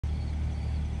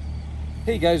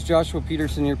Hey guys, Joshua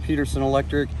Peterson here, Peterson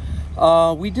Electric.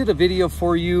 We did a video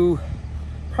for you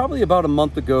probably about a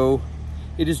month ago.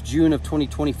 It is June of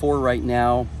 2024 right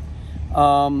now.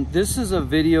 This is a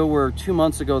video where 2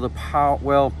 months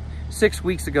ago, 6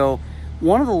 weeks ago,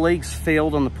 one of the legs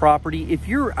failed on the property. If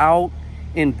you're out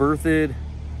in Berthoud,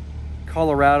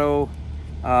 Colorado,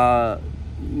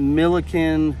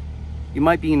 Milliken, you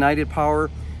might be United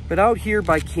Power, but out here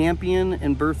by Campion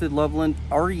and Berthoud, Loveland,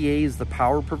 REA is the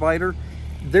power provider.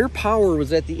 Their power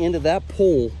was at the end of that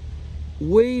pole,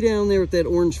 way down there with that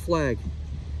orange flag.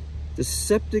 The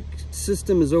septic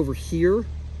system is over here,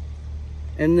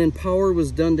 and then power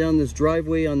was done down this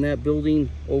driveway on that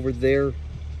building over there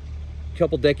a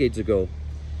couple decades ago.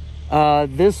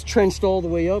 This trenched all the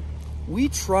way up. We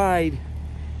tried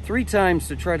 3 times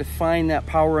to try to find that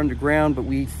power underground, but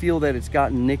we feel that it's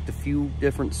gotten nicked a few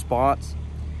different spots.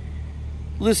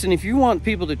 Listen, if you want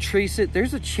people to trace it,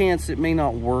 there's a chance it may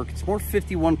not work. It's more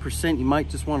 51%. You might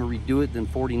just want to redo it than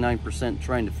 49%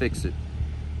 trying to fix it.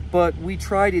 But we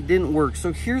tried, it didn't work.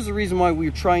 So here's the reason why we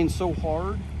were trying so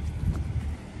hard.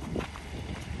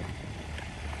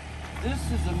 This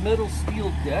is a metal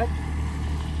steel deck,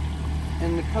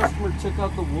 and the customer took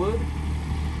out the wood.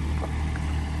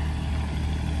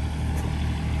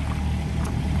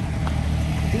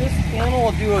 This panel,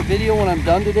 I'll do a video when I'm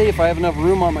done today if I have enough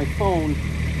room on my phone,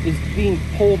 is being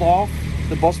pulled off.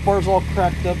 The bus bar's all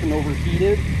cracked up and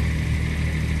overheated.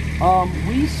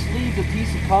 We sleeved a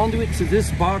piece of conduit to this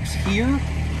box here.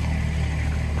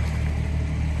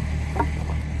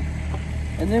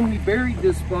 And then we buried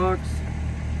this box.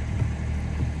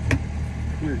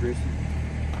 Here, Gracie.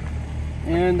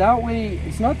 And that way,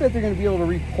 it's not that they're going to be able to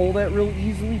re-pull that real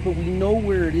easily, but we know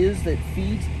where it is that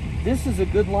feeds. This is a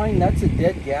good line. That's a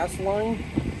dead gas line.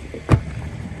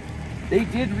 They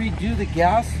did redo the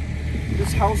gas.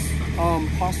 This house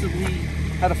possibly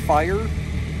had a fire.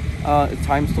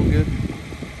 Time's still good.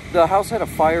 The house had a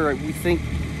fire, we think,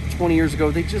 20 years ago.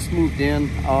 They just moved in.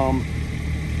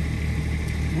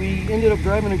 We ended up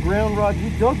driving a ground rod. We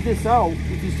dug this out.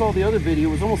 If you saw the other video,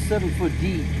 it was almost 7 foot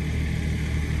deep.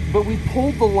 But we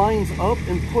pulled the lines up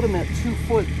and put them at 2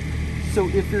 foot. So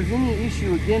if there's any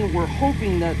issue, again, we're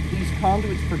hoping that these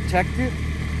conduits protect it.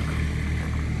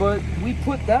 But we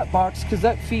put that box because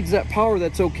that feeds that power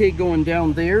that's okay going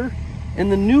down there.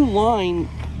 And the new line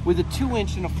with a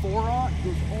 2-inch and a 4-aught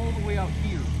goes all the way out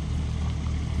here.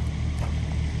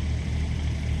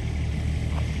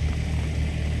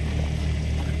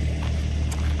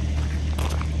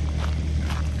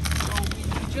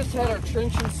 So we just had our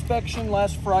trench inspection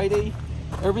last Friday.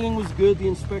 Everything was good, the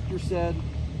inspector said.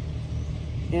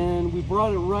 And we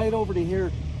brought it right over to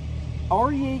here.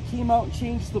 REA came out and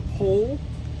changed the pole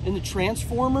and the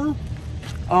transformer.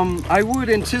 I would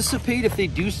anticipate if they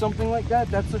do something like that,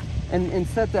 and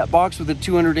set that box with a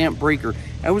 200 amp breaker.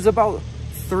 It was about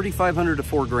 $3,500 to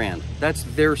 $4 grand. That's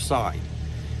their side.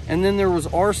 And then there was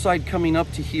our side coming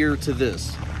up to here to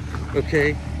this,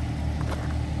 okay?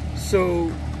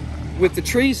 So with the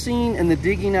tracing and the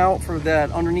digging out for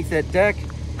that underneath that deck,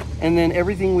 and then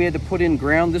everything we had to put in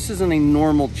ground, this isn't a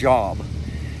normal job.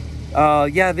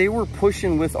 Yeah, they were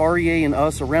pushing with REA and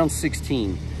us around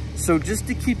 16. So just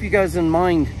to keep you guys in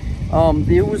mind,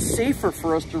 it was safer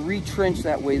for us to retrench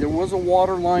that way. There was a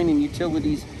water line and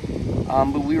utilities,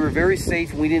 but we were very safe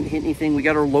and we didn't hit anything. We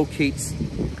got our locates.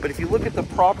 But if you look at the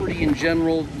property in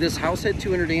general, this house had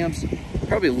 200 amps.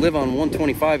 Probably live on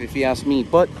 125 if you ask me.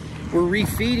 But we're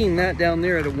refeeding that down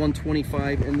there at a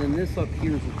 125, and then this up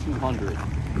here is a 200.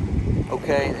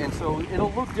 Okay, and so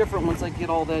it'll look different once I get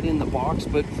all that in the box,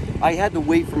 but I had to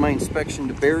wait for my inspection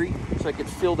to bury so I could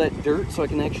fill that dirt so I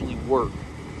can actually work.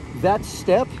 That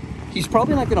step, he's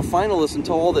probably not going to final this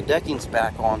until all the decking's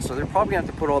back on, so they're probably going to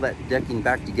have to put all that decking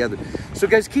back together. So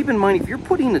guys, keep in mind, if you're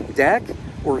putting a deck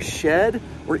or a shed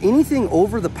or anything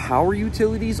over the power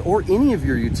utilities or any of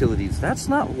your utilities, that's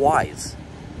not wise.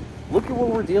 Look at what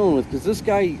we're dealing with, because this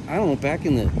guy, I don't know, back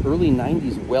in the early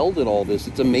 90s welded all this.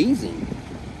 It's amazing.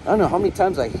 I don't know how many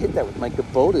times I hit that with my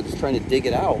Kubota just trying to dig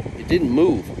it out. It didn't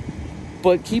move.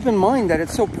 But keep in mind that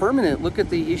it's so permanent. Look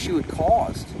at the issue it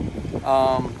caused.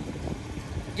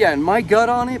 Yeah, and my gut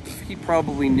on it, he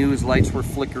probably knew his lights were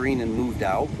flickering and moved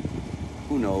out.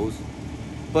 Who knows?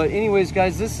 But anyways,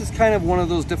 guys, this is kind of one of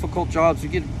those difficult jobs. You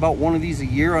get about one of these a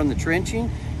year on the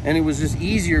trenching, and it was just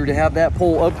easier to have that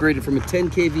pole upgraded from a 10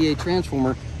 kVA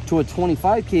transformer to a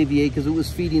 25 kVA because it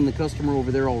was feeding the customer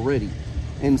over there already.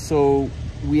 And so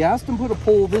we asked them to put a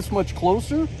pole this much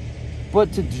closer,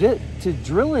 but to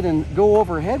drill it and go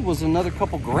overhead was another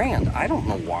couple grand. I don't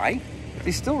know why.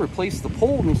 They still replaced the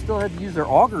pole and they still had to use their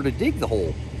auger to dig the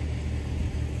hole.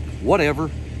 Whatever.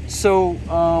 So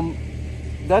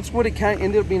that's what it kind of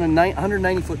ended up being, a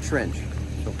 190-foot trench.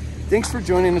 So thanks for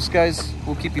joining us, guys.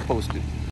 We'll keep you posted.